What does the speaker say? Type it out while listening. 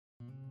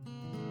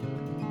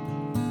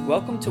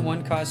Welcome to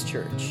One Cause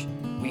Church.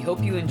 We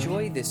hope you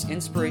enjoy this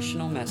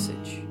inspirational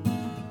message.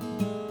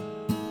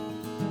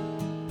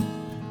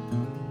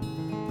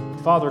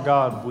 Father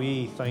God,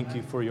 we thank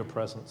you for your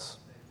presence.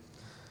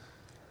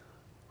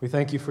 We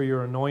thank you for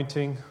your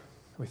anointing.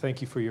 We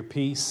thank you for your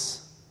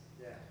peace.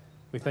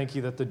 We thank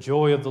you that the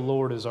joy of the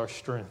Lord is our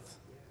strength.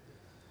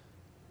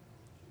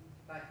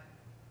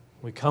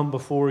 We come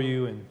before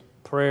you in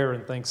prayer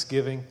and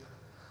thanksgiving.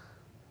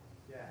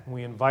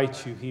 We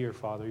invite you here,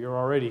 Father. You're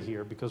already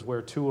here because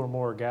where two or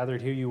more are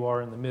gathered, here you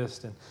are in the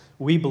midst. And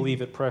we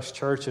believe at Press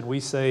Church, and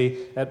we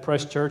say at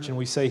Press Church, and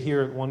we say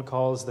here at One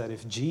Cause that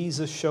if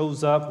Jesus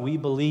shows up, we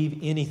believe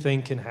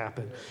anything can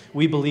happen.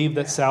 We believe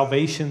that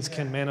salvations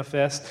can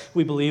manifest.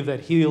 We believe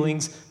that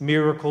healings,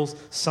 miracles,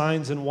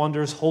 signs and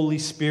wonders, Holy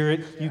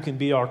Spirit, you can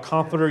be our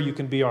comforter, you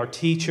can be our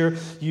teacher,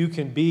 you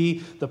can be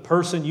the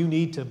person you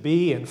need to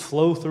be and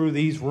flow through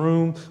these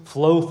rooms,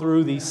 flow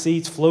through these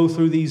seats, flow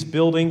through these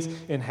buildings,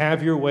 and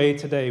have your way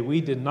today.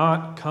 We did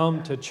not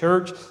come to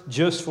church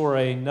just for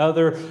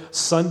another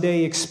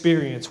Sunday experience.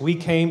 We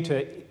came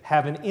to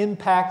have an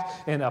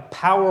impact and a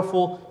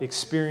powerful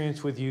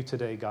experience with you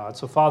today, God.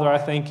 So, Father, I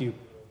thank you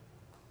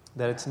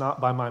that it's not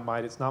by my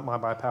might, it's not by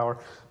my power,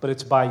 but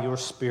it's by your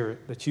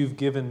Spirit, that you've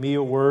given me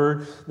a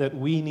word that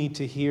we need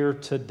to hear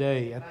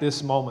today at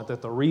this moment,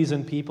 that the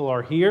reason people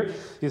are here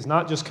is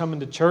not just coming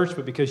to church,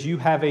 but because you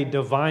have a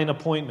divine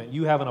appointment.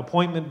 You have an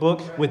appointment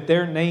book with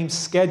their name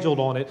scheduled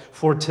on it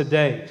for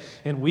today.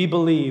 And we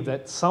believe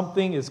that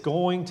something is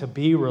going to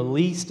be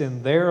released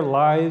in their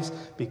lives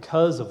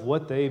because of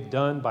what they've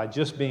done by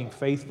just being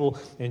faithful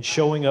and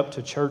showing up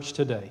to church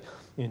today.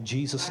 In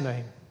Jesus'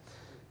 name,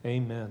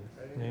 amen.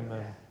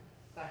 Amen.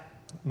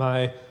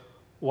 My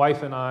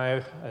wife and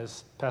I,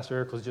 as Pastor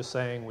Eric was just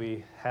saying,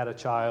 we had a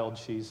child.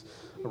 She's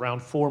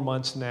around 4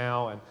 months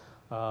now,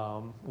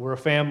 and we're a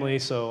family,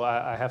 so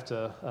I have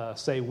to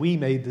say we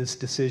made this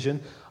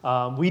decision.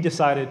 We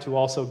decided to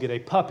also get a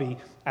puppy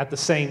at the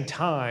same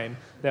time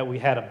that we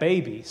had a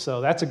baby, so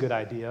that's a good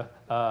idea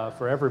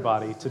for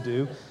everybody to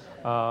do.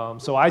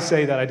 So I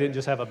say that I didn't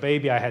just have a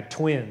baby, I had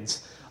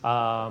twins.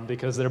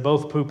 Because they're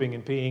both pooping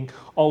and peeing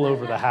all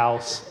over the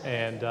house,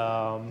 and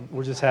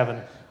we're just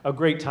having a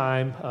great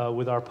time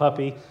with our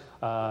puppy.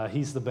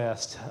 He's the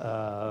best,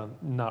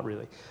 not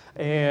really.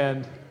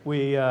 And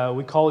we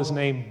call his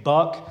name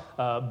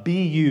Buck,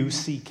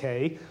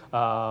 B-U-C-K,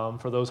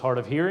 for those hard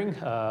of hearing,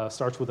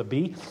 starts with a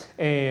B.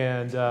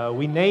 And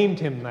we named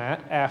him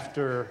that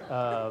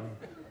after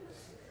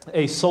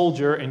a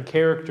soldier and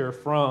character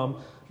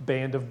from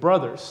Band of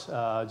Brothers,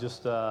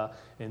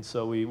 and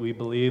so we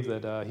believe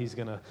that he's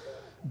going to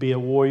be a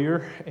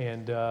warrior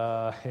and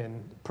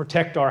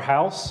protect our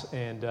house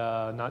and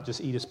not just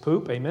eat his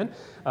poop, amen.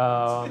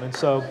 And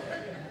so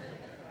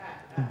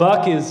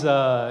Buck is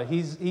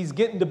he's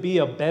getting to be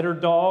a better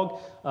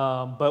dog,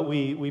 but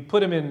we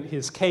put him in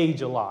his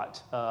cage a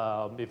lot.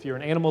 If you're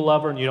an animal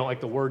lover and you don't like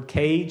the word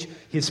cage,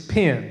 his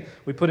pen.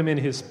 We put him in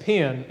his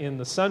pen in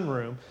the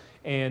sunroom.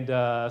 And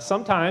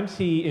sometimes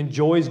he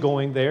enjoys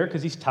going there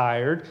because he's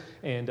tired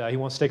and he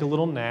wants to take a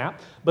little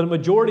nap. But a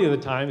majority of the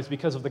time it's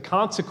because of the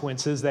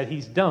consequences that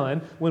he's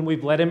done when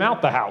we've let him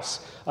out the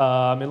house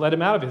and let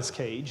him out of his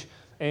cage.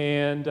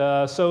 And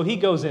so he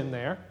goes in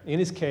there in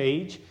his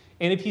cage.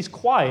 And if he's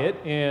quiet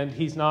and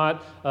he's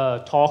not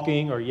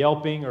talking or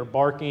yelping or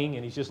barking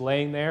and he's just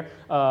laying there,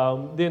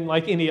 then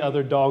like any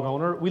other dog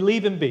owner, we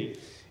leave him be.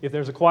 If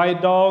there's a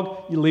quiet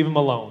dog, you leave him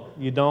alone.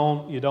 You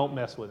don't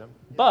mess with him.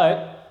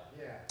 But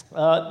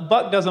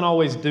Buck doesn't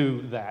always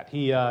do that.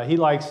 He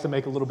likes to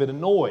make a little bit of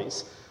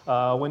noise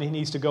when he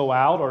needs to go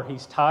out or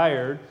he's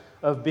tired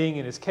of being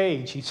in his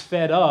cage. He's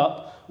fed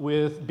up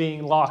with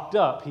being locked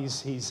up.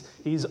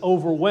 He's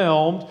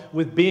overwhelmed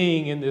with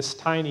being in this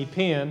tiny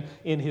pen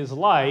in his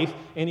life,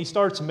 and he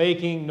starts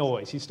making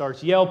noise. He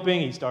starts yelping,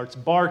 he starts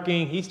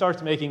barking, he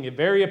starts making it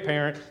very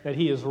apparent that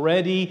he is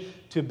ready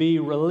to be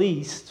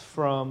released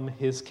from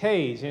his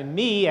cage. And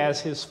me, as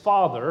his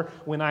father,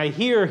 when I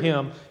hear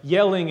him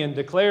yelling and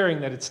declaring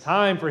that it's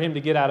time for him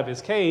to get out of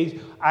his cage,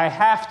 I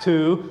have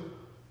to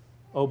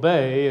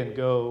obey and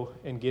go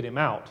and get him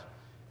out.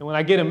 And when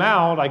I get him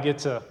out, I get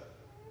to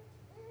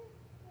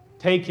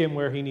take him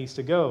where he needs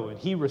to go. And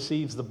he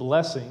receives the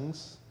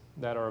blessings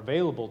that are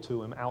available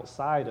to him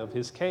outside of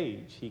his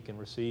cage. He can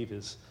receive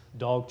his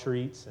dog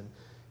treats, and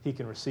he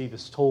can receive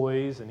his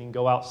toys, and he can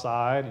go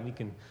outside, and he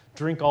can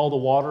drink all the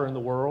water in the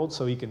world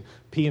so he can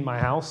pee in my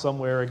house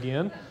somewhere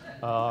again.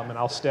 And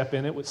I'll step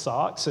in it with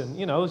socks. And,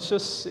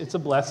 it's a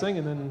blessing.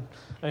 And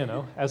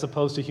then, as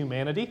opposed to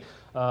humanity,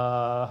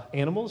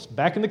 animals,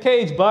 back in the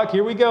cage, Buck,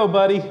 here we go,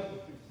 buddy.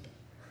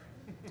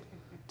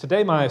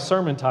 Today, my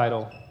sermon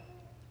title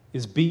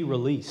is Be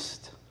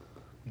Released.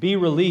 Be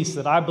released,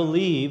 that I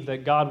believe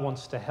that God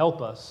wants to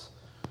help us.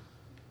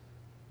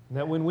 And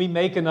that when we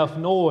make enough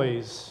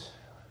noise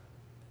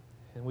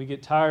and we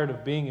get tired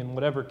of being in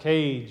whatever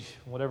cage,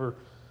 whatever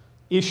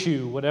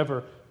issue,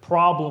 whatever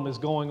problem is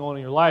going on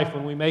in your life,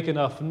 when we make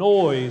enough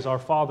noise, our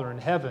Father in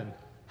heaven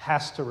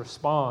has to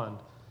respond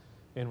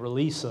and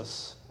release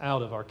us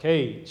out of our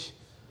cage.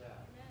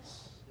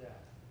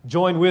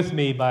 Join with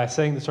me by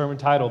saying the sermon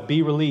title,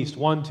 Be Released.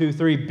 1, 2,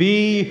 3.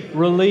 Be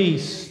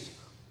released.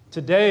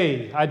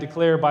 Today, I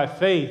declare by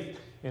faith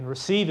and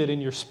receive it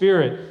in your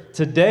spirit,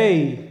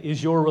 today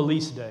is your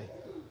release day.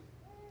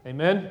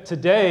 Amen?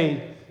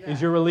 Today is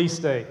your release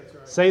day.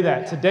 Say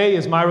that. Today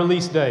is my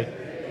release day.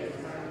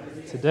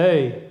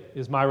 Today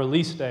is my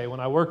release day. When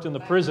I worked in the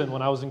prison,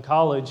 when I was in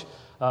college,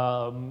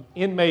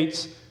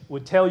 inmates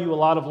would tell you a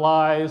lot of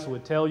lies,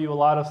 would tell you a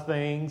lot of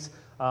things,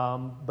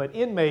 but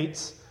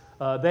inmates,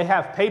 they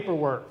have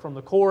paperwork from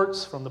the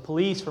courts, from the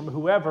police, from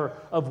whoever,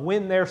 of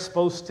when they're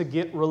supposed to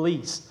get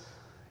released.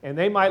 And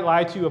they might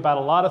lie to you about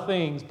a lot of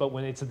things, but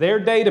when it's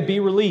their day to be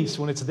released,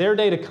 when it's their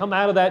day to come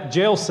out of that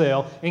jail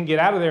cell and get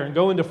out of there and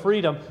go into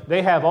freedom,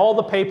 they have all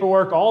the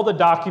paperwork, all the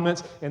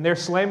documents, and they're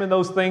slamming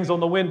those things on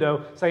the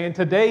window saying,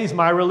 today's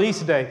my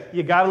release day.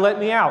 You got to let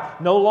me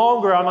out. No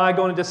longer am I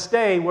going to just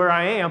stay where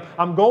I am.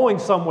 I'm going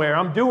somewhere.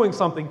 I'm doing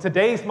something.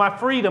 Today's my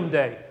freedom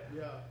day.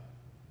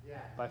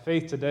 By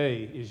faith,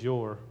 today is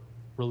your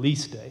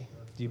release day.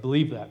 Do you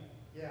believe that?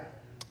 Yeah.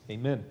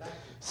 Amen.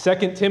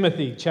 2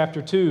 Timothy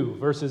chapter 2,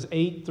 verses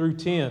 8 through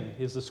 10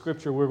 is the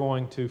scripture we're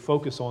going to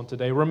focus on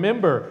today.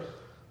 Remember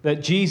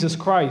that Jesus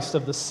Christ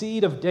of the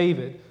seed of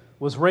David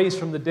was raised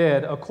from the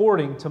dead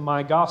according to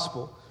my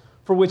gospel,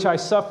 for which I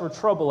suffer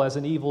trouble as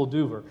an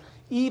evildoer,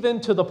 even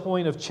to the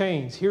point of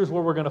chains. Here's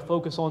where we're going to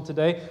focus on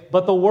today.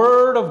 But the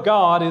word of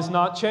God is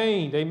not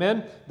chained.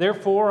 Amen?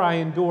 Therefore I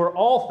endure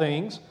all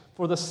things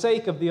for the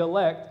sake of the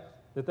elect,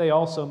 that they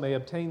also may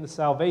obtain the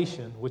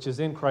salvation which is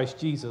in Christ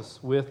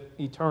Jesus with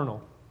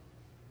eternal.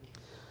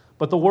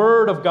 But the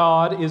Word of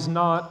God is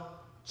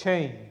not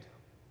chained.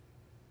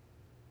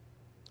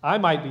 I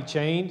might be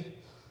chained.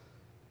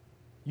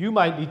 You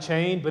might be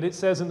chained, but it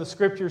says in the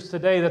Scriptures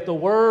today that the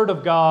Word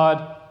of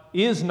God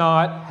is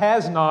not,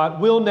 has not,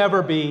 will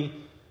never be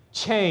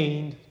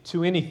chained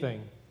to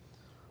anything.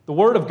 The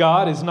Word of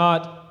God is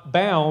not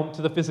bound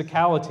to the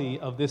physicality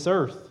of this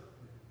earth.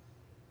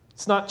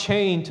 It's not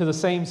chained to the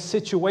same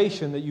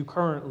situation that you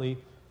currently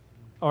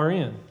are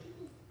in.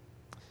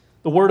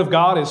 The Word of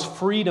God is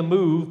free to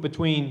move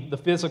between the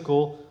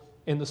physical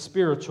and the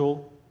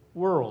spiritual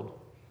world.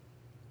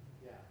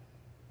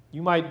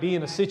 You might be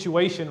in a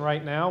situation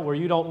right now where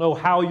you don't know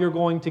how you're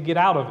going to get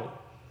out of it.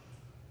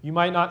 You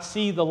might not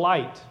see the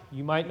light.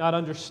 You might not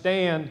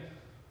understand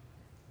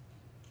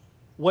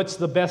what's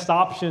the best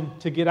option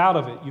to get out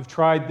of it. You've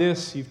tried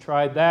this, you've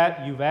tried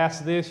that, you've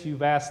asked this,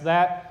 you've asked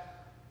that.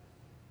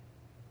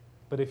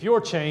 But if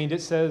you're chained,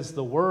 it says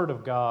the Word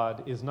of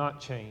God is not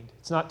chained.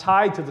 It's not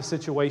tied to the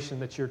situation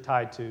that you're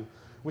tied to,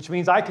 which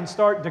means I can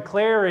start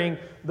declaring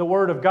the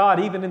Word of God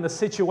even in the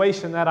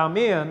situation that I'm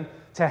in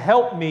to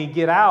help me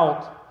get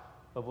out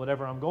of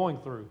whatever I'm going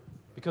through,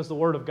 because the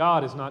Word of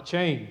God is not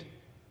chained.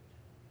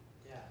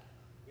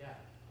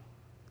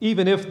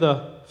 Even if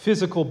the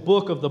physical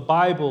book of the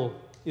Bible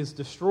is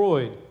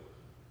destroyed,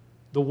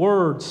 the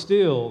Word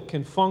still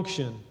can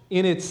function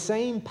in its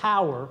same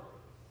power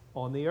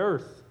on the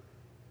earth.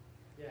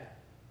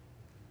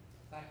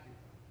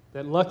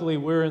 That luckily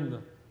we're in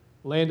the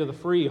land of the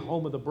free,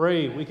 home of the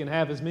brave. We can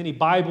have as many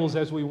Bibles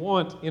as we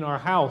want in our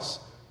house.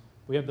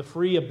 We have the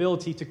free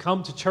ability to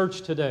come to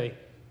church today,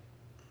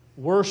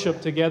 worship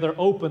together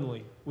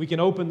openly. We can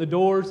open the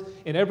doors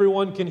and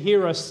everyone can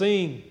hear us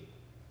sing,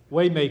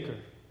 Waymaker,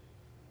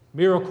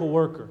 Miracle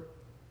Worker,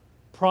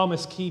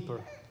 Promise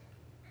Keeper.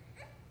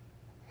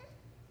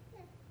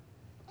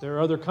 There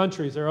are other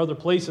countries, there are other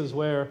places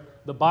where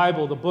the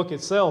Bible, the book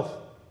itself,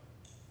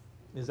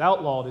 is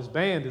outlawed, is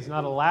banned, is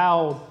not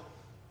allowed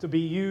to be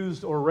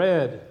used or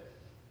read.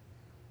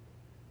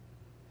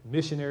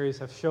 Missionaries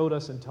have showed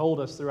us and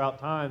told us throughout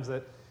times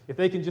that if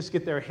they can just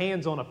get their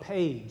hands on a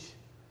page,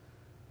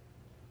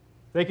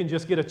 they can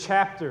just get a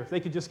chapter, if they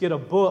could just get a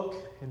book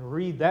and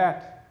read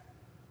that.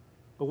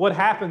 But what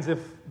happens if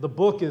the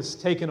book is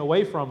taken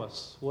away from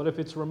us? What if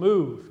it's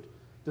removed?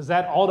 Does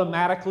that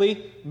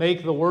automatically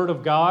make the Word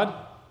of God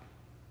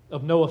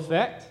of no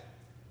effect?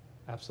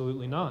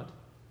 Absolutely not.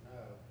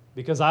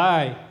 Because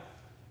I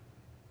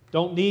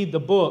don't need the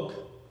book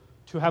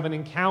to have an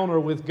encounter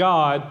with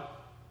God.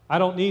 I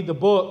don't need the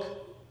book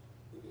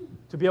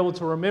to be able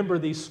to remember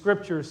these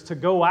scriptures, to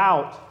go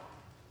out.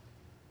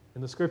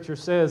 And the scripture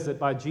says that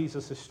by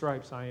Jesus'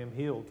 stripes I am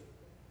healed.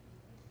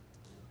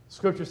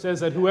 Scripture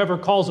says that whoever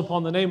calls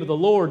upon the name of the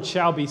Lord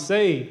shall be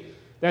saved.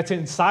 That's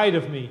inside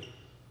of me.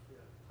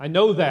 I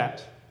know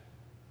that.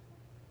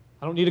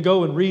 I don't need to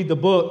go and read the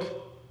book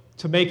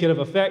to make it of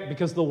effect,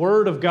 because the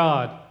Word of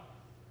God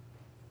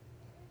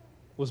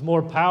was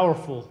more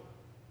powerful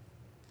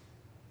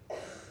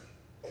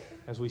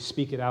as we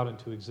speak it out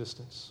into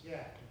existence.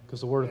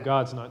 Because the Word of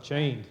God's not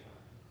chained.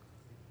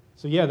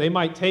 So yeah, they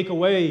might take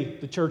away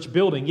the church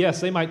building. Yes,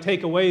 they might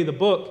take away the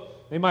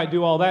book. They might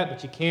do all that,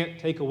 but you can't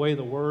take away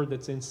the Word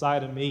that's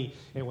inside of me.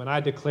 And when I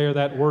declare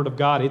that Word of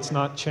God, it's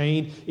not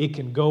chained. It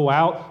can go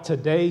out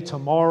today,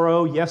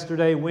 tomorrow,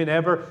 yesterday,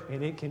 whenever,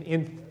 and it can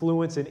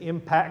influence and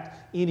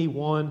impact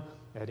anyone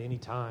at any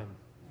time.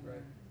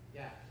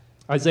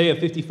 Isaiah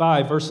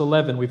 55, verse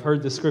 11, we've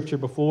heard this scripture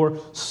before.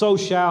 So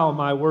shall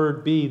my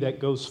word be that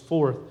goes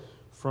forth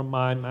from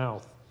my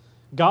mouth.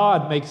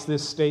 God makes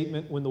this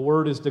statement when the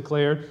word is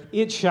declared.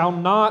 It shall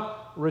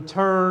not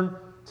return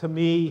to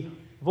me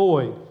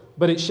void,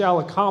 but it shall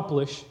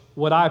accomplish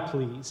what I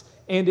please,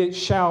 and it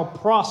shall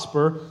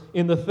prosper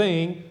in the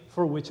thing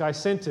for which I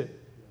sent it.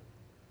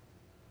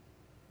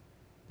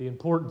 The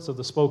importance of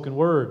the spoken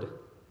word.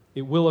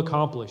 It will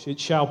accomplish. It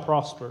shall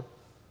prosper.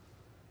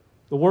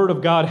 The Word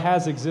of God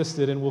has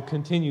existed and will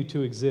continue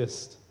to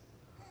exist.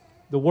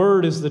 The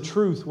Word is the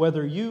truth,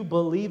 whether you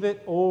believe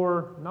it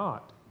or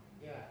not.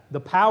 The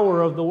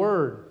power of the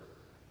Word.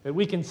 That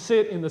we can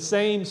sit in the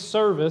same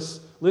service,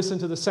 listen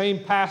to the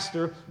same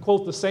pastor,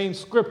 quote the same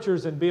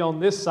scriptures, and be on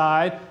this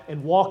side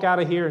and walk out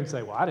of here and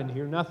say, well, I didn't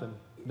hear nothing.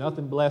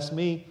 Nothing blessed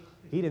me.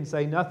 He didn't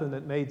say nothing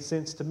that made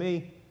sense to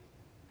me.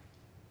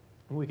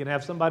 And we can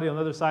have somebody on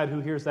the other side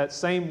who hears that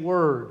same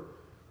word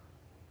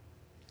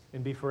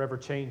and be forever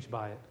changed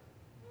by it.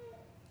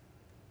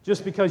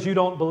 Just because you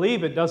don't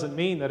believe it doesn't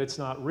mean that it's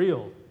not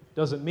real.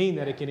 Doesn't mean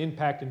that it can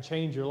impact and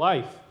change your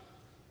life.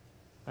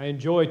 I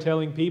enjoy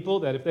telling people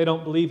that if they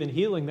don't believe in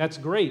healing, that's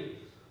great.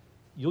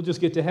 You'll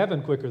just get to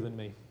heaven quicker than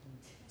me.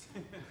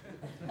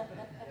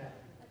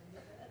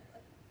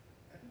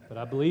 But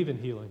I believe in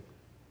healing.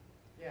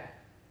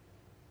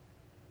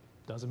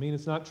 Doesn't mean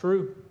it's not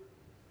true.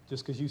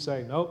 Just because you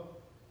say, nope.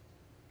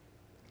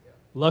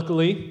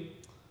 Luckily,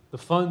 the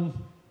fun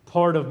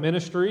part of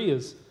ministry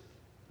is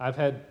I've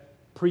had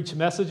preach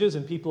messages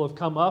and people have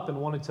come up and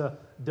wanted to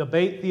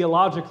debate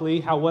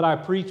theologically how what I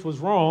preached was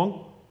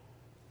wrong.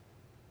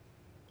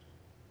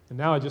 And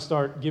now I just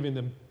start giving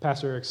them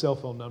Pastor Eric's cell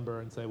phone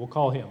number and say, well,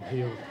 call him.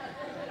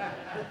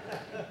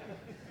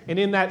 And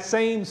in that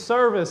same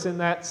service, in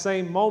that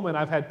same moment,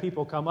 I've had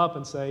people come up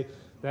and say,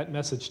 that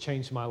message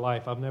changed my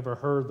life. I've never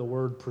heard the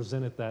word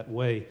presented that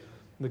way.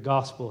 The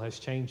gospel has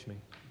changed me.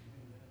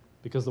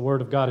 Because the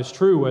word of God is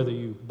true, whether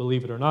you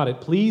believe it or not.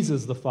 It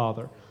pleases the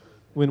Father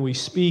when we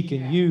speak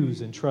and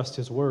use and trust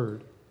His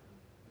word.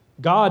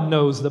 God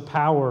knows the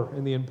power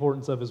and the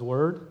importance of His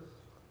word.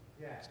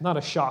 It's not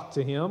a shock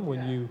to Him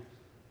when you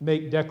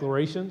make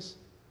declarations.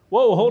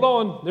 Whoa, hold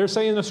on. They're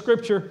saying the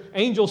scripture,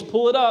 angels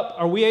pull it up.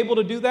 Are we able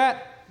to do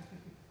that?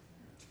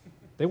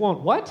 They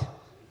want, what?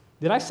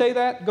 Did I say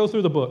that? Go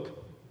through the book.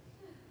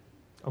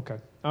 Okay,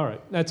 all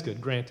right, that's good,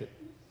 granted.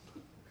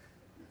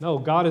 No,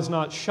 God is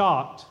not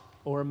shocked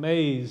or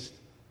amazed.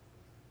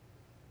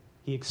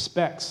 He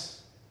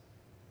expects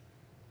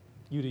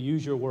you to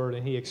use your word,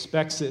 and He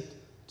expects it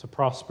to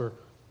prosper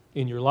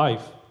in your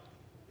life.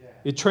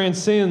 It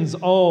transcends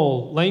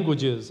all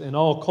languages and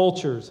all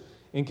cultures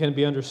and can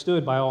be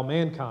understood by all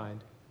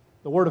mankind.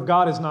 The word of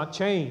God is not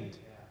chained.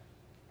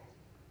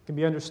 It can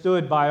be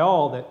understood by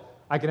all, that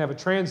I can have a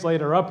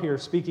translator up here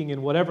speaking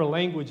in whatever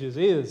language it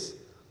is,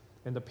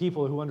 and the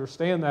people who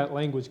understand that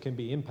language can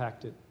be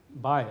impacted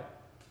by it.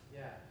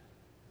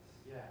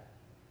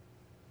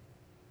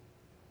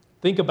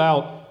 Think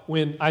about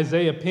when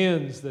Isaiah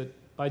pens that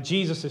by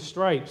Jesus'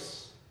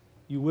 stripes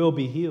you will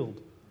be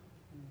healed.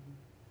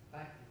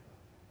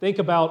 Think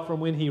about from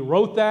when he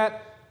wrote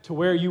that to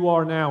where you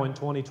are now in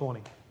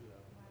 2020.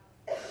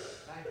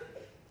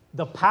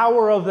 The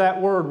power of that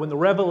word, when the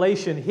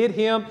revelation hit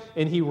him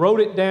and he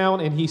wrote it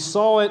down and he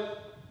saw it,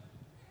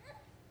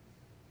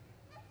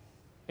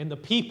 and the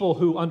people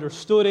who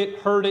understood it,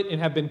 heard it,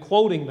 and have been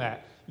quoting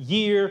that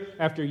year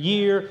after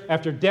year,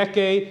 after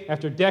decade,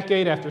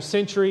 after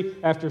century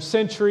after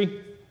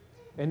century.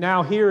 And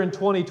now here in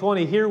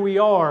 2020, here we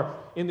are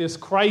in this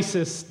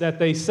crisis that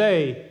they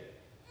say,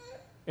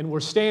 and we're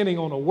standing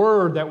on a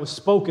word that was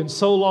spoken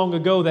so long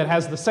ago that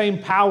has the same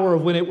power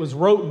of when it was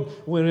written,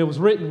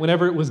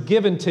 whenever it was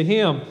given to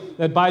him,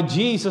 that by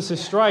Jesus'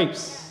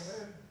 stripes,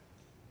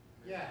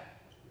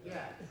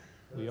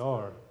 we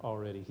are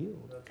already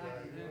healed.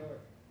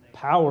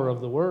 Power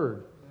of the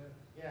word.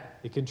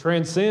 It can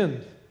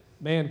transcend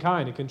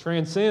mankind. It can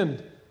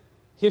transcend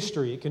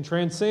history. It can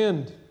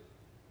transcend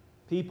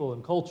people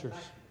and cultures.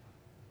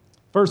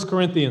 1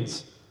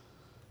 Corinthians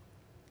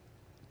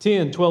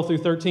 10, 12 through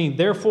 13.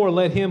 Therefore,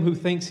 let him who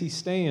thinks he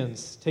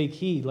stands take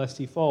heed lest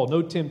he fall.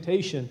 No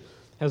temptation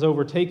has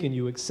overtaken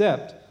you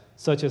except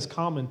such as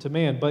common to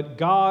man. But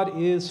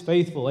God is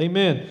faithful,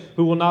 amen,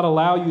 who will not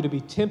allow you to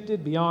be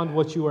tempted beyond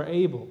what you are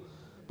able.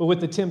 But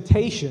with the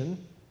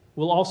temptation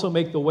will also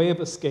make the way of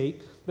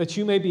escape, that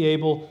you may be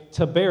able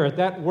to bear it.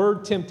 That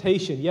word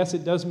temptation, yes,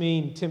 it does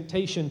mean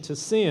temptation to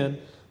sin,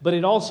 but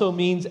it also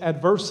means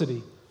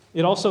adversity.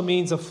 It also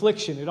means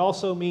affliction. It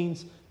also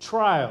means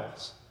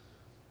trials.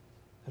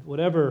 At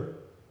whatever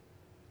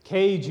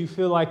cage you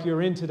feel like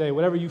you're in today,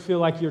 whatever you feel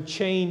like you're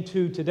chained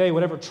to today,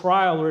 whatever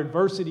trial or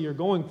adversity you're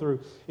going through,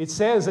 it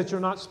says that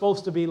you're not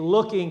supposed to be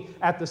looking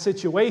at the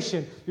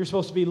situation. You're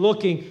supposed to be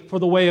looking for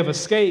the way of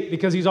escape,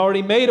 because He's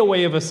already made a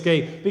way of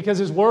escape, because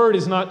His word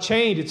is not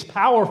chained. It's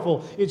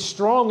powerful. It's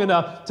strong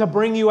enough to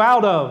bring you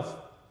out of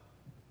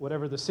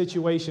whatever the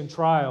situation,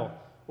 trial,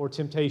 or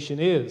temptation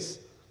is.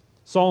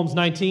 Psalms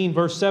 19,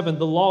 verse 7,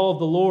 the law of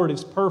the Lord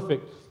is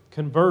perfect,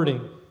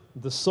 converting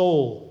the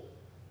soul.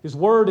 His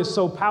word is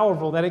so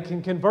powerful that it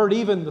can convert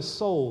even the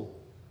soul.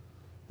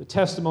 The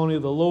testimony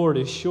of the Lord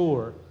is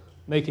sure,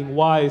 making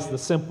wise the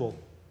simple.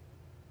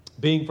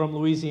 Being from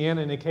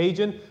Louisiana and a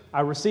Cajun,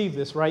 I receive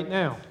this right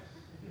now.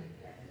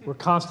 We're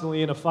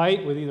constantly in a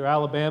fight with either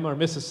Alabama or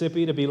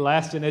Mississippi to be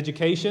last in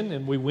education,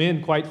 and we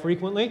win quite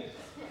frequently.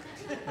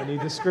 I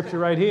need this scripture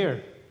right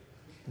here.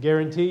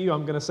 Guarantee you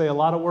I'm going to say a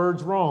lot of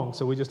words wrong,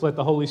 so we just let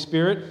the Holy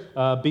Spirit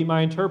be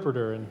my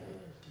interpreter and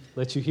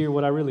let you hear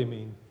what I really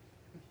mean.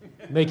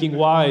 Making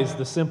wise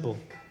the simple.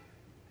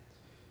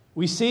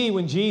 We see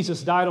when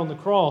Jesus died on the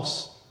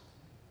cross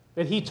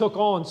that He took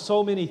on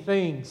so many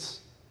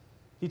things.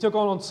 He took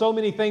on so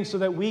many things so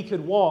that we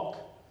could walk.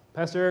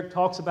 Pastor Eric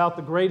talks about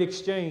the great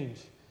exchange.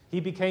 He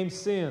became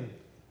sin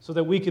so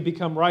that we could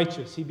become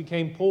righteous. He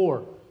became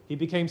poor. He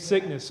became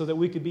sickness so that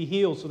we could be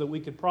healed, so that we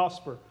could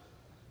prosper.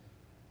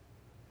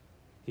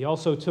 He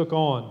also took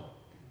on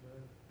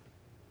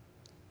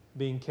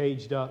being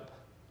caged up,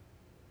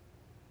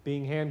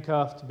 being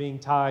handcuffed, being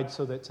tied,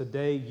 so that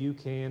today you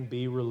can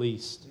be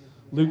released.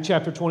 Luke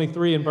chapter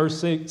 23 and verse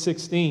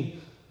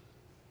 16.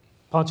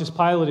 Pontius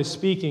Pilate is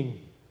speaking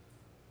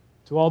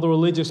to all the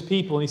religious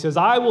people, and he says,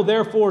 I will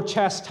therefore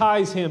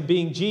chastise him,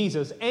 being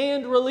Jesus,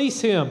 and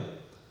release him.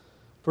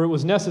 For it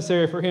was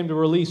necessary for him to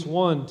release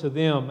one to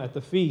them at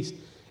the feast.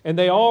 And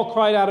they all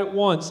cried out at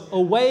once,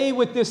 away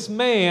with this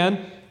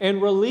man,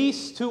 and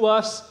release to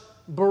us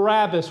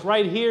Barabbas.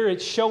 Right here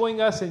it's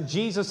showing us, and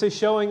Jesus is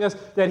showing us,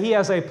 that He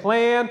has a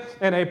plan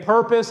and a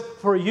purpose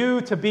for you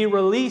to be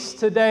released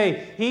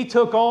today. He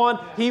took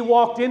on, He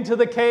walked into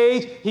the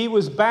cage, He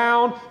was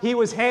bound, He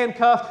was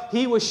handcuffed,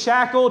 He was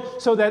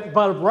shackled, so that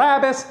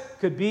Barabbas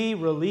could be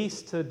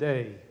released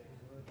today.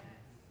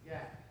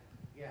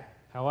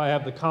 How I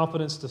have the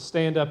confidence to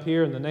stand up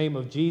here in the name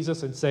of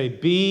Jesus and say,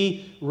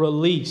 be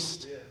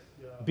released.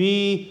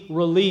 Be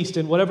released.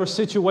 In whatever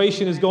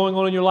situation is going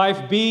on in your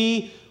life,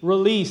 be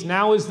released.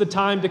 Now is the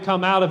time to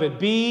come out of it.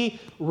 Be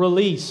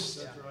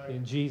released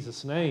in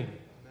Jesus' name.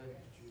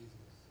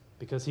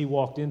 Because He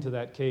walked into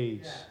that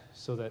cage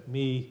so that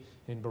me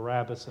and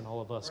Barabbas and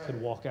all of us could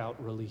walk out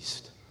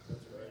released.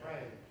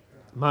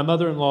 My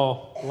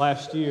mother-in-law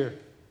last year,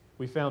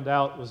 we found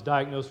out, was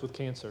diagnosed with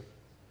cancer.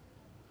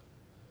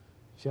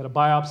 She had a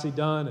biopsy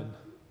done and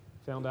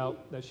found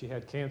out that she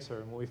had cancer.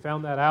 And when we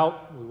found that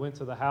out, we went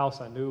to the house.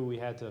 I knew we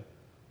had to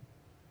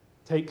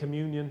take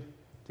communion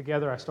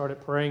together. I started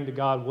praying to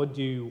God, what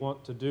do you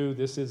want to do?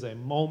 This is a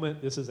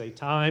moment, this is a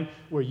time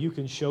where you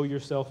can show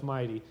yourself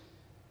mighty.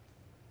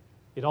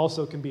 It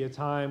also can be a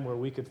time where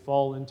we could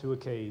fall into a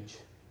cage,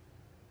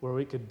 where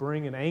we could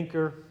bring an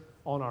anchor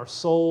on our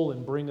soul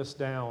and bring us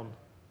down.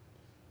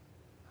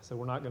 I said,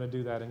 we're not going to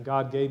do that. And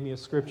God gave me a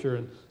scripture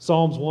in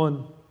Psalms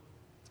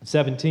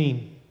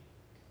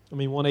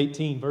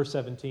 118, verse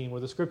 17,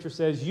 where the scripture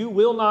says, you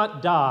will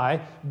not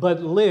die,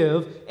 but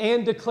live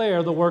and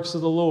declare the works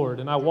of the Lord.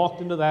 And I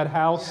walked into that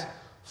house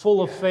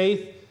full of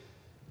faith.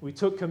 We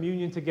took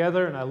communion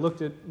together, and I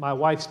looked at my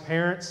wife's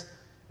parents,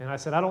 and I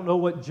said, I don't know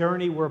what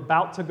journey we're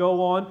about to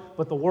go on,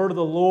 but the word of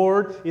the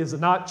Lord is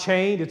not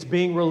chained. It's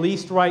being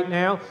released right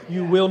now.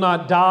 You will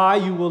not die.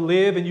 You will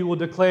live, and you will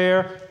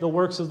declare the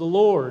works of the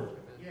Lord.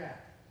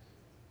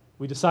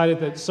 We decided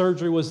that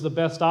surgery was the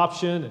best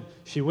option, and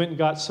she went and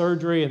got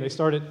surgery, and they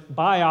started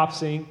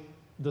biopsying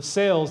the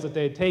cells that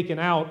they had taken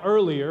out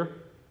earlier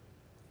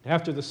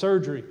after the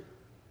surgery.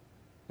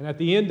 And at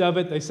the end of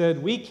it, they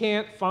said, we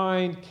can't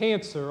find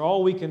cancer.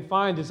 All we can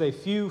find is a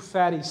few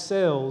fatty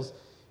cells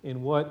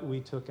in what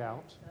we took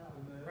out.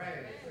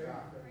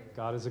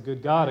 God is a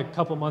good God. A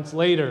couple months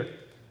later,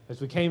 as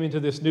we came into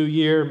this new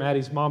year,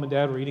 Maddie's mom and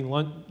dad were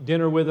eating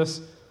dinner with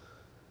us,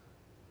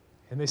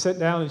 and they sat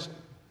down, and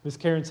Miss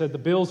Karen said, the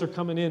bills are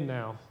coming in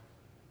now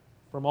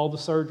from all the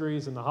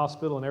surgeries and the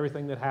hospital and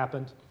everything that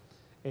happened.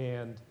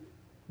 And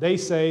they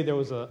say there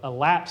was a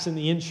lapse in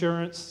the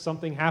insurance.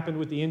 Something happened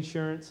with the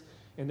insurance.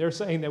 And they're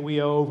saying that we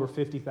owe over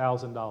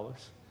 $50,000.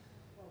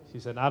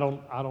 She said, I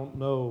don't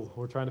know.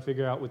 We're trying to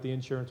figure out with the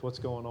insurance what's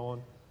going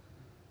on.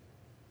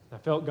 I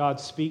felt God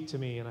speak to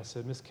me, and I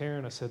said, Miss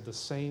Karen, I said, the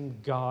same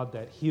God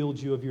that healed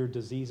you of your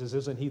diseases,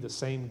 isn't He the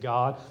same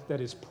God that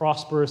is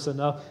prosperous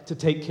enough to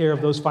take care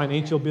of those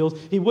financial bills?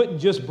 He wouldn't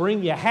just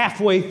bring you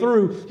halfway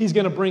through. He's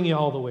going to bring you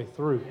all the way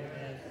through.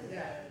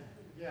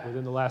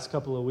 Within the last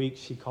couple of weeks,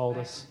 she called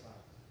us,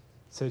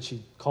 said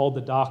she called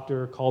the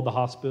doctor, called the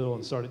hospital,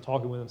 and started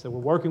talking with them. Said,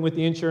 we're working with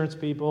the insurance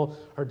people.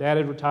 Her dad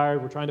had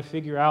retired. We're trying to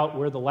figure out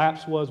where the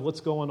lapse was,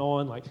 what's going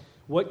on,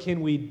 what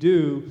can we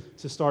do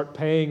to start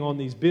paying on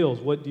these bills?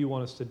 What do you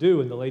want us to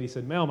do? And the lady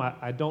said, ma'am,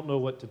 I don't know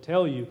what to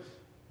tell you,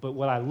 but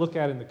what I look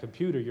at in the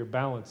computer, your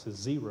balance is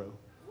zero.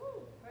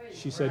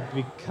 She said,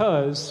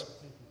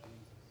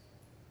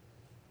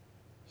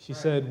 she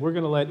said, we're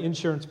going to let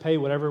insurance pay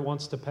whatever it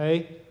wants to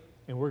pay,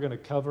 and we're going to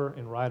cover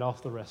and write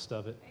off the rest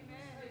of it.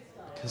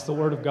 Because the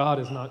Word of God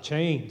is not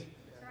chained.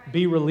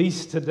 Be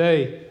released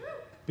today.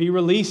 Be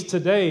released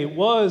today. It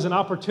was an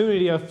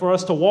opportunity for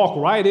us to walk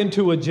right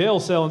into a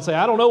jail cell and say,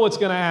 I don't know what's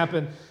going to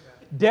happen.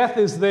 Death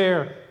is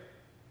there.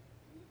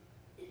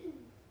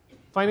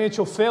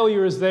 Financial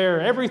failure is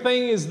there.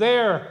 Everything is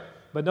there.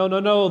 But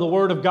no. The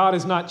Word of God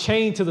is not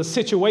chained to the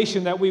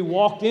situation that we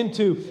walked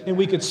into, and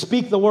we could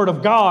speak the Word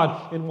of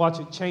God and watch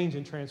it change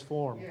and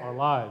transform our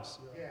lives.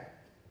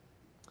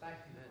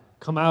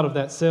 Come out of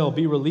that cell.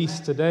 Be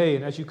released today.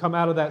 And as you come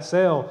out of that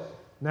cell,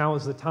 now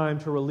is the time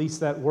to release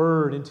that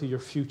Word into your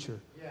future.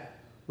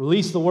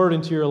 Release the Word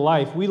into your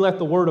life. We let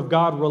the Word of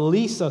God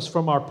release us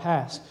from our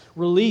past,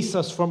 release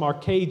us from our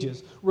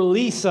cages,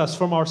 release us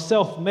from our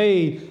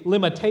self-made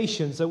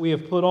limitations that we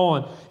have put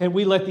on, and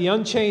we let the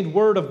unchained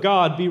Word of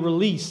God be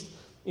released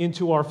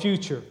into our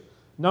future.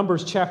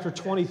 Numbers chapter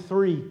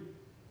 23.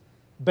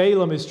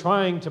 Balaam is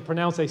trying to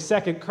pronounce a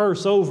second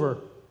curse over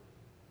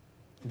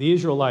the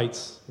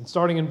Israelites. And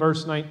starting in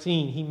verse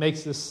 19, he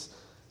makes this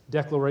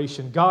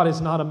declaration: God is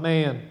not a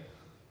man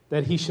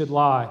that he should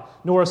lie,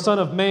 nor a son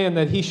of man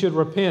that he should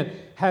repent.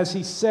 Has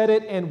he said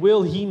it, and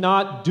will he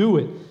not do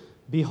it?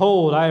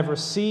 Behold, I have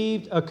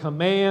received a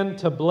command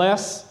to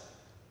bless.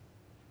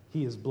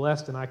 He is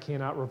blessed, and I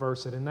cannot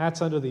reverse it. And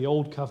that's under the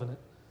old covenant.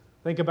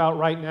 Think about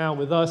right now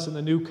with us in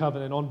the new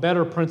covenant, on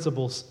better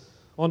principles,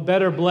 on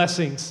better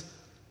blessings.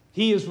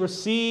 He has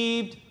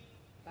received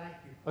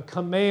a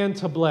command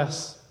to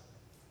bless,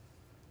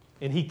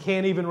 and he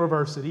can't even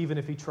reverse it, even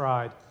if he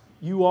tried.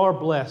 You are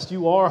blessed.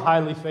 You are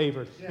highly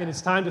favored. And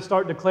it's time to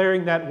start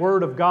declaring that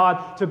Word of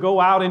God to go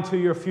out into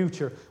your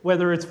future.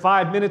 Whether it's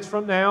 5 minutes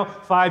from now,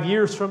 5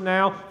 years from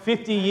now,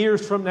 50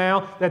 years from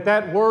now,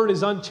 that Word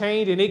is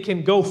unchained and it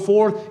can go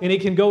forth and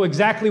it can go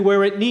exactly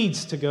where it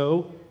needs to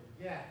go.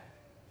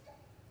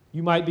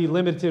 You might be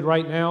limited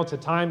right now to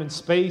time and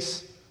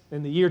space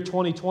in the year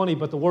 2020,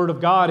 but the Word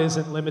of God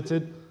isn't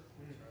limited.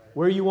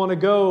 Where you want to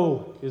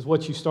go is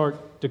what you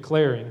start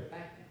declaring.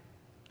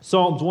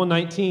 Psalms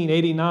 119,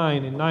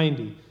 89, and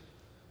 90.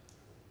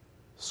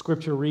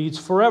 Scripture reads,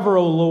 Forever,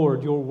 O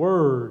Lord, your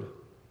word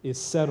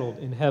is settled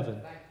in heaven.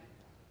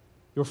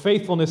 Your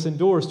faithfulness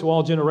endures to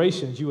all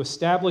generations. You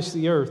establish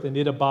the earth, and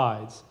it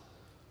abides.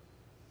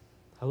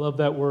 I love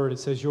that word. It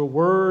says, your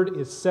word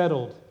is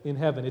settled in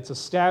heaven. It's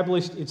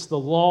established. It's the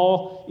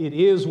law. It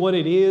is what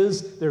it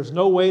is. There's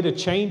no way to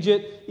change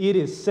it. It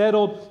is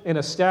settled and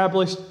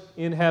established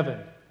in heaven.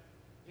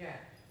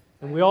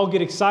 And we all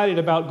get excited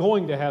about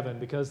going to heaven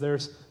because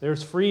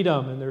there's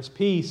freedom and there's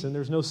peace and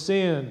there's no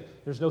sin,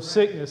 there's no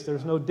sickness,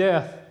 there's no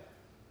death.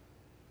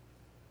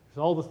 There's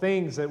all the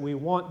things that we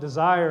want,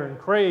 desire, and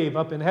crave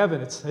up in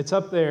heaven. It's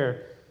up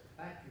there.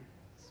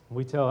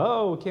 We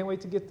tell, we can't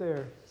wait to get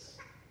there. It's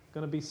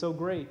going to be so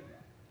great.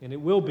 And it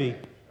will be.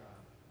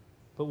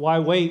 But why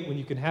wait when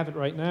you can have it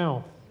right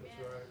now?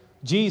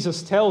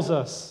 Jesus tells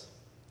us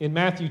in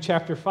Matthew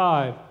chapter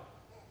 5,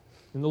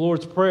 in the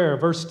Lord's Prayer,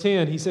 verse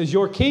 10, he says,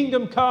 your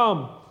kingdom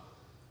come,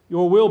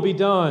 your will be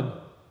done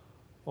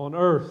on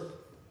earth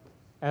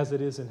as it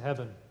is in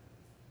heaven.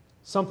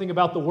 Something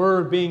about the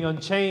Word being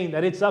unchained,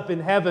 that it's up in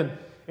heaven.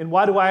 And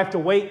why do I have to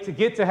wait to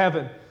get to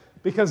heaven?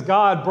 Because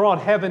God brought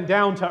heaven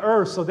down to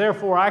earth, so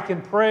therefore I can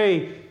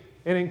pray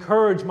and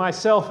encourage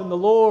myself in the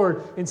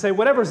Lord and say,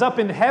 whatever's up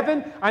in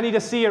heaven, I need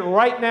to see it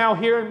right now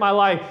here in my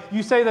life.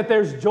 You say that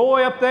there's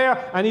joy up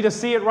there, I need to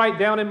see it right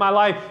down in my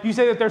life. You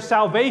say that there's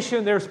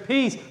salvation, there's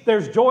peace,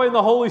 there's joy in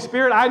the Holy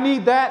Spirit. I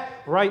need that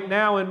right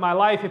now in my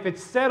life. If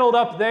it's settled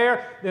up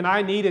there, then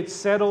I need it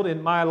settled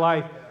in my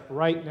life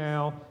right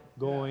now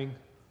going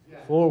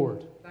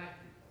forward.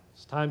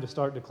 It's time to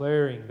start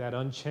declaring that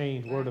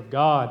unchained Word of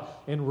God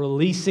and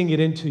releasing it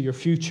into your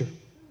future.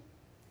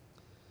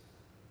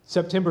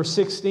 September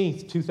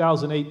 16th,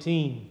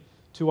 2018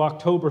 to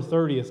October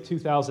 30th,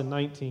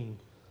 2019,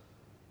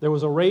 there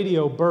was a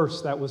radio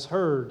burst that was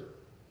heard.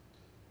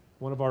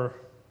 One of our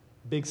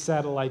big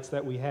satellites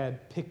that we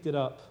had picked it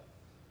up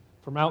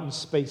from out in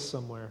space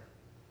somewhere,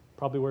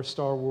 probably where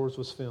Star Wars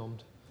was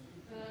filmed.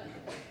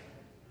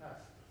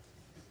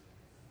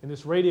 And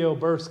this radio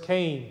burst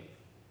came,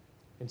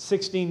 and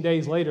 16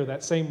 days later,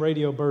 that same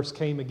radio burst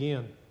came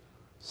again.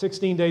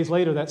 16 days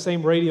later, that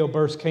same radio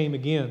burst came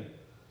again.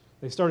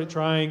 They started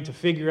trying to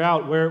figure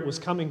out where it was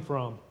coming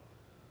from.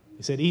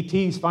 They said,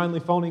 E.T.'s finally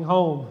phoning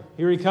home.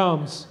 Here he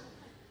comes.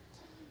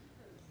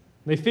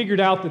 They figured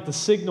out that the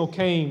signal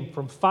came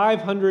from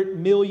 500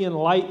 million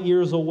light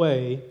years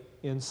away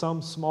in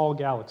some small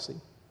galaxy.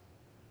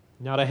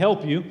 Now, to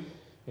help you,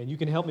 and you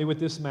can help me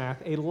with this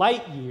math, a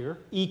light year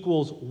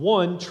equals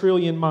 1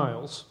 trillion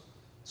miles.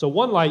 So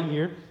 1 light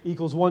year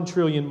equals 1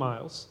 trillion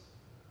miles.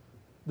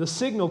 The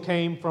signal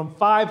came from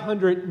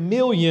 500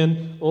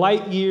 million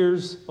light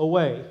years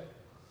away.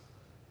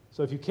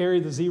 So if you carry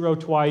the zero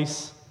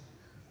twice,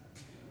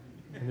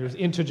 and there's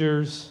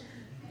integers,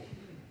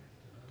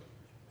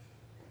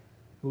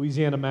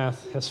 Louisiana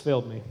math has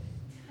failed me.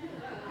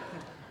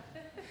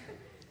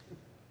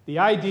 The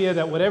idea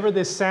that whatever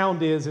this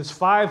sound is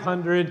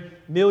 500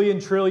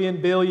 million,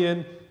 trillion,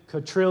 billion,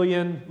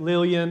 quadrillion,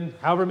 lillion,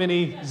 however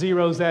many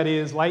zeros that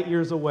is, light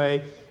years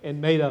away,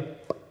 and made a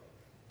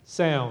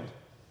sound.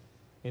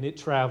 And it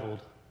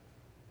traveled,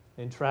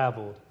 and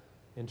traveled,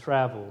 and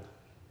traveled,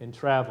 and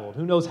traveled.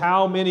 Who knows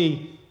how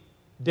many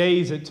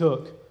days it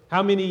took,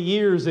 how many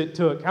years it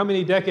took, how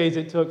many decades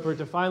it took for it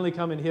to finally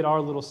come and hit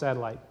our little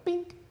satellite.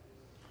 Bink.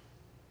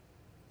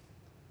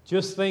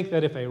 Just think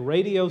that if a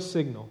radio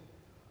signal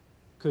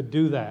could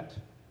do that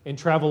and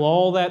travel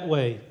all that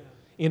way,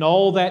 in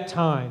all that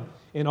time,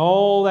 in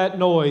all that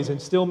noise,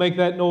 and still make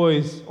that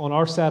noise on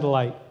our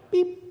satellite,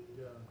 beep.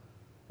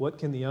 What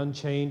can the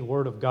unchained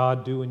Word of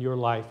God do in your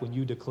life when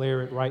you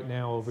declare it right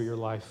now over your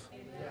life?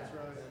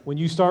 When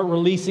you start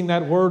releasing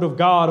that Word of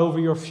God over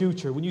your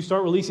future, when you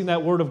start releasing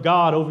that Word of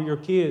God over your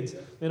kids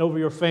and over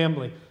your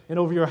family and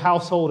over your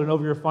household and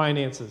over your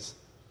finances,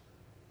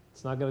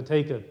 it's not going to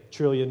take a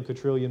trillion,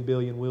 quadrillion,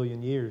 billion,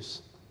 willion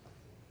years.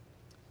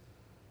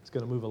 It's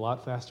going to move a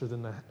lot faster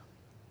than that.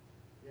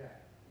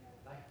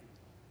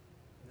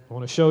 I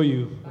want to show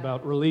you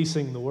about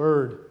releasing the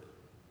Word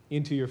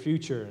into your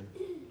future.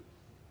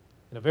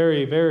 And a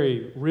very,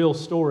 very real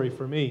story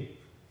for me.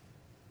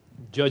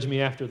 Judge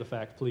me after the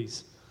fact,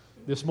 please.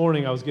 This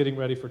morning I was getting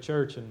ready for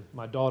church and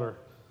my daughter,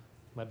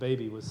 my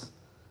baby, was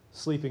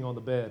sleeping on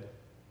the bed.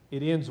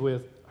 It ends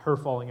with her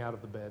falling out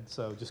of the bed,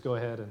 so just go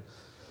ahead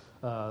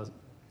and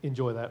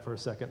enjoy that for a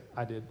second.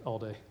 I did all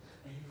day.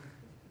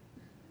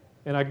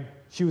 And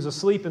she was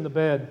asleep in the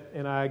bed,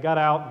 and I got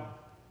out and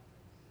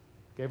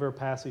gave her a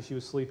passy. She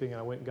was sleeping, and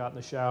I went and got in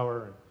the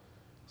shower and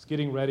was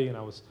getting ready, and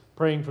I was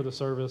praying for the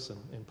service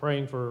and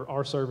praying for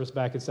our service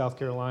back in South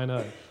Carolina,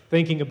 and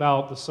thinking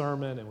about the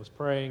sermon, and was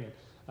praying. And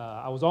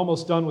I was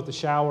almost done with the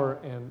shower,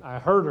 and I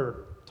heard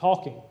her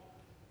talking.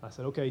 I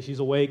said, okay, she's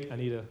awake. I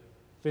need to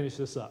finish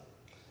this up.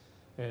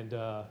 And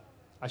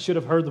I should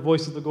have heard the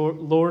voice of the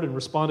Lord and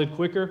responded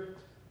quicker,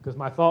 because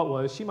my thought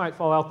was, she might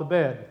fall out the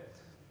bed.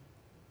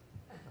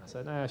 I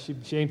said, nah,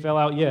 she ain't fell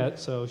out yet,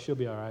 so she'll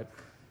be all right.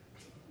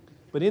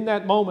 But in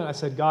that moment, I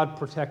said, God,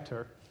 protect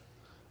her.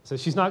 I said,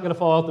 she's not going to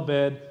fall out the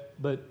bed,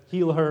 but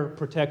heal her,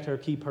 protect her,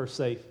 keep her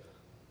safe.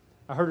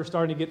 I heard her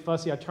starting to get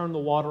fussy. I turned the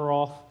water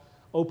off,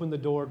 opened the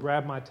door,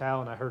 grabbed my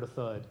towel, and I heard a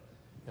thud.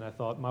 And I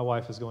thought, my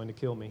wife is going to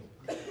kill me.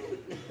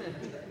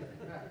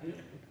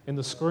 And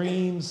the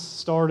screams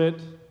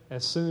started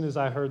as soon as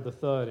I heard the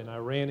thud, and I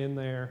ran in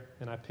there,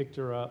 and I picked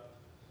her up.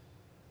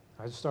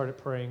 I just started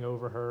praying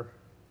over her,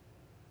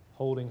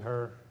 holding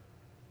her,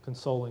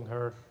 consoling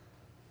her.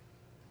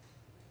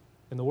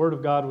 And the Word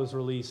of God was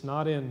released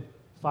not in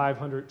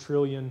 500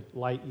 trillion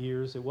light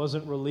years. It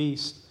wasn't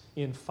released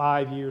in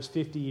 5 years,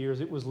 50 years.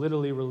 It was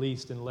literally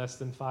released in less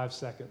than 5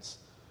 seconds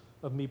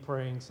of me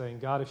praying, saying,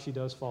 God, if she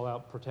does fall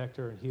out, protect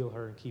her and heal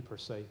her and keep her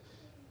safe.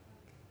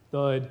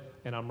 Thud,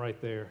 and I'm right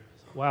there.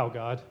 Wow,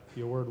 God,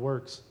 your Word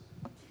works.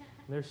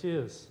 And there she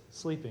is,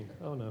 sleeping.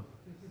 Oh, no.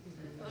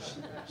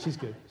 She's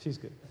good. She's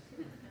good.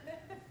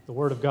 The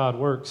Word of God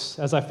works.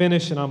 As I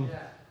finish, and I'm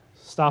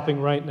stopping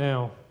right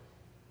now,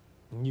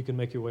 and you can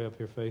make your way up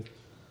here, Faith.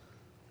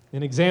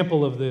 An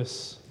example of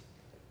this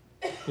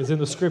is in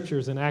the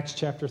Scriptures in Acts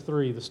chapter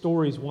 3. The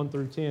story's 1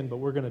 through 10, but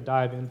we're going to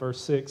dive in verse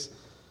 6.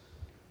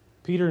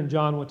 Peter and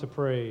John went to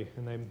pray,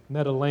 and they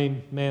met a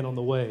lame man on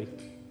the way.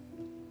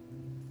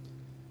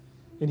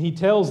 And he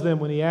tells them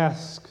when he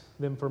asks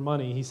them for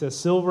money, he says,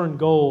 silver and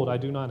gold I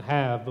do not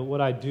have, but what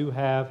I do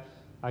have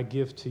I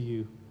give to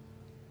you.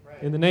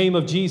 In the name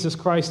of Jesus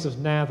Christ of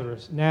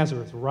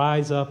Nazareth,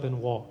 rise up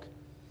and walk.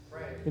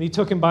 And he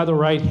took him by the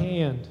right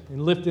hand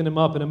and lifted him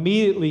up, and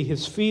immediately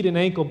his feet and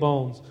ankle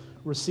bones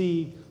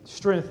received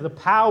strength. The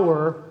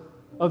power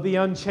of the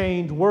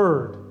unchained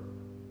Word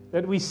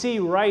that we see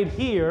right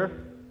here,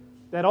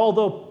 that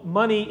although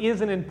money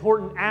is an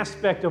important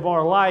aspect of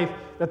our life,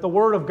 that the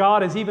Word of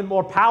God is even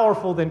more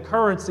powerful than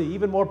currency,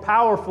 even more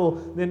powerful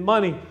than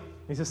money.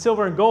 He says,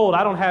 silver and gold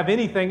I don't have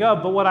anything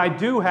of, but what I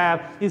do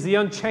have is the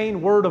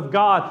unchained Word of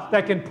God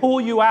that can pull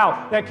you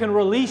out, that can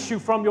release you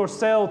from your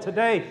cell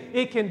today.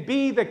 It can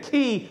be the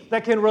key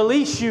that can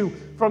release you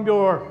from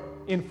your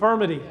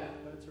infirmity. Yeah,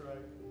 that's right.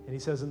 And he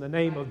says, in the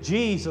name of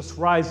Jesus,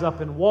 rise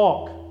up and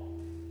walk.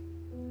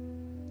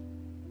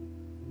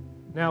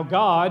 Now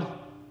God,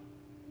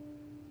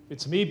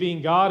 it's me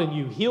being God and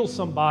you heal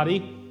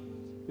somebody.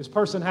 This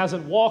person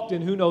hasn't walked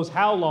in who knows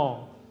how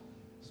long.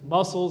 His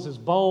muscles, his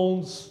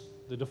bones,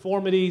 the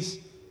deformities,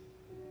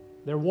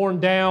 they're worn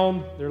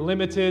down, they're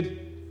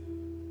limited.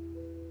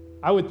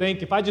 I would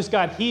think if I just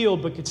got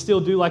healed but could still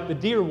do like the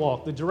deer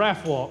walk, the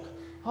giraffe walk,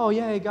 oh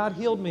yay, God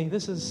healed me,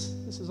 this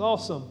is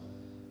awesome.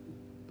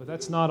 But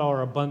that's not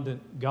our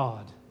abundant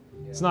God.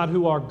 It's not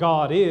who our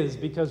God is,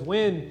 because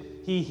when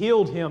He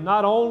healed him,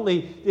 not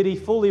only did He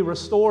fully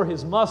restore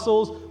his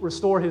muscles,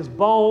 restore his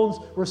bones,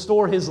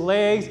 restore his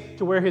legs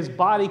to where his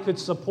body could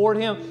support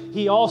him,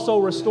 He also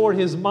restored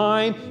his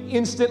mind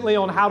instantly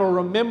on how to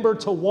remember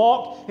to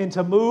walk and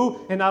to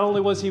move. And not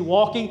only was he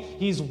walking,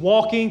 he's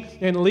walking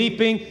and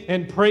leaping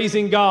and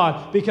praising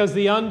God, because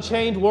the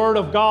unchained Word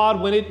of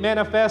God, when it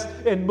manifests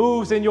and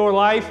moves in your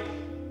life,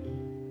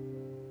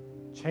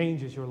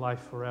 changes your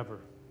life forever.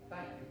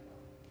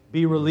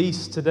 Be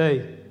released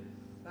today.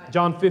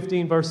 John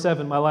 15, verse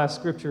 7, my last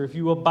scripture. If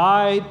you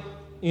abide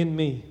in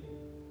me,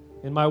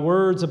 and my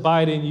words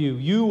abide in you,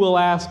 you will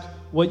ask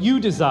what you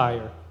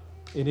desire,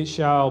 and it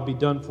shall be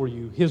done for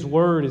you. His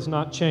word is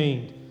not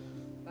chained.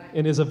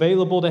 and is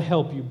available to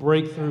help you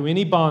break through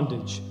any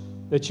bondage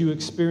that you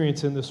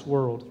experience in this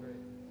world.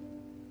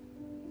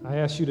 I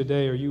ask you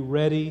today, are you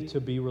ready to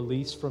be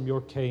released from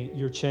your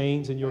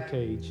chains and your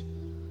cage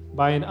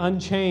by an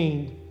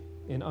unchained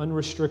and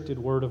unrestricted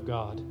Word of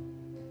God?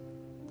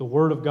 The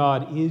Word of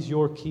God is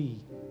your key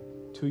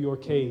to your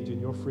cage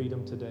and your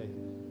freedom today.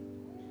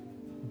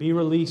 Be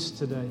released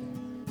today.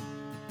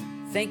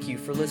 Thank you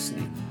for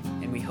listening,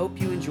 and we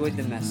hope you enjoyed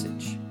the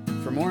message.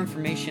 For more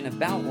information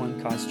about One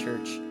Cause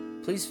Church,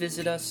 please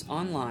visit us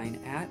online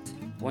at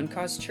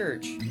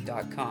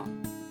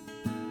onecausechurch.com.